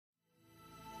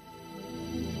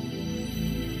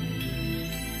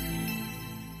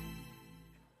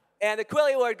And the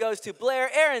Quilly Award goes to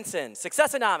Blair, Aaronson,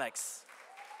 SuccessOnomics.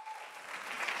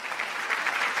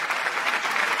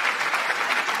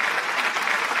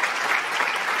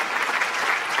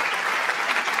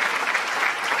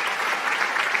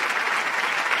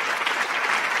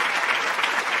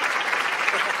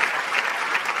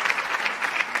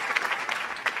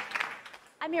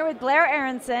 I'm here with Blair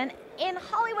Aaronson in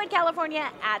Hollywood, California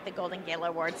at the Golden Gala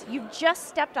Awards. You've just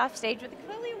stepped off stage with the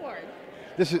Quilly Award.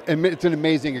 It's an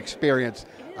amazing experience.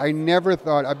 I never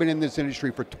thought, I've been in this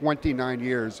industry for 29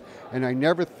 years, and I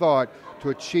never thought to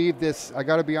achieve this, I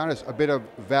got to be honest, a bit of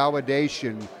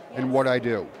validation in what I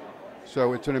do.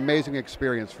 So it's an amazing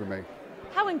experience for me.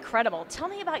 How incredible. Tell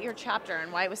me about your chapter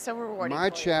and why it was so rewarding. My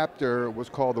chapter was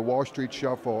called The Wall Street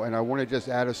Shuffle, and I want to just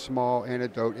add a small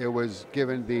anecdote. It was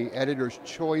given the Editor's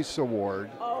Choice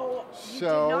Award. Oh, you did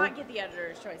not get the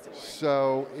Editor's Choice Award.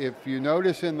 So if you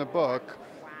notice in the book,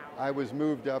 I was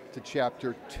moved up to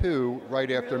chapter 2 right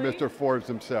after Mr. Forbes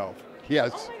himself.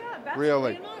 Yes, oh my God, that's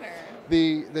really an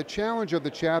honor. The challenge of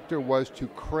the chapter was to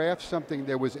craft something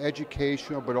that was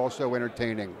educational but also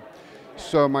entertaining.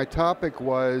 So my topic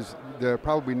was the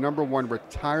probably #1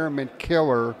 retirement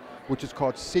killer, which is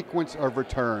called sequence of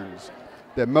returns,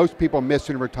 that most people miss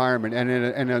in retirement. And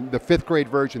in the 5th grade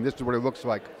version, this is what it looks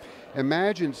like.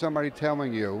 Imagine somebody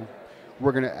telling you,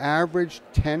 we're going to average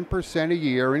 10% a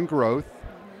year in growth.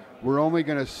 We're only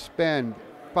going to spend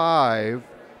 5,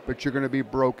 but you're going to be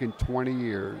broke in 20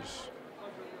 years.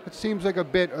 It seems like a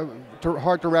bit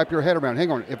hard to wrap your head around. Hang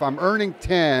on, if I'm earning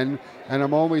 10 and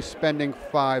I'm only spending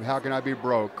 5, how can I be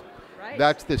broke? Right.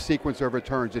 That's the sequence of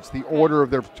returns. It's the order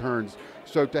of the returns.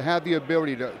 So to have the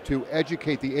ability to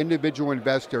educate the individual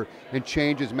investor and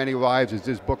change as many lives as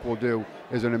this book will do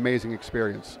is an amazing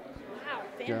experience. Wow,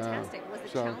 fantastic. Was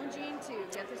it challenging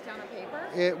to get this down on paper?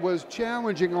 It was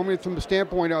challenging only from the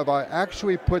standpoint of I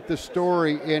actually put the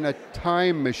story in a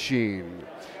time machine.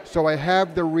 So I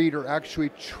have the reader actually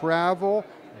travel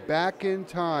back in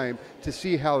time to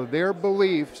see how their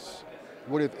beliefs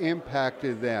would have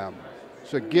impacted them.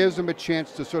 So it gives them a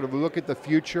chance to sort of look at the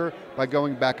future by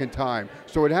going back in time.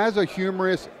 So it has a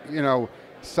humorous,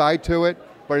 side to it,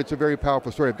 but it's a very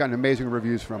powerful story. I've gotten amazing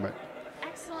reviews from it.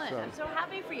 Excellent. I'm so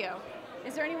happy for you.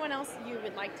 Is there anyone else you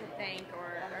would like to thank or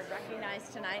recognize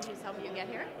tonight who's helped you get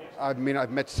here? I mean,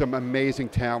 I've met some amazing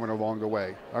talent along the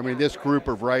way. I mean, this group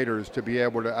of writers, to be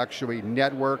able to actually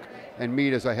network and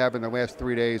meet as I have in the last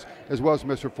 3 days, as well as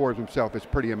Mr. Forbes himself, is a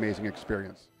pretty amazing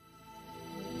experience.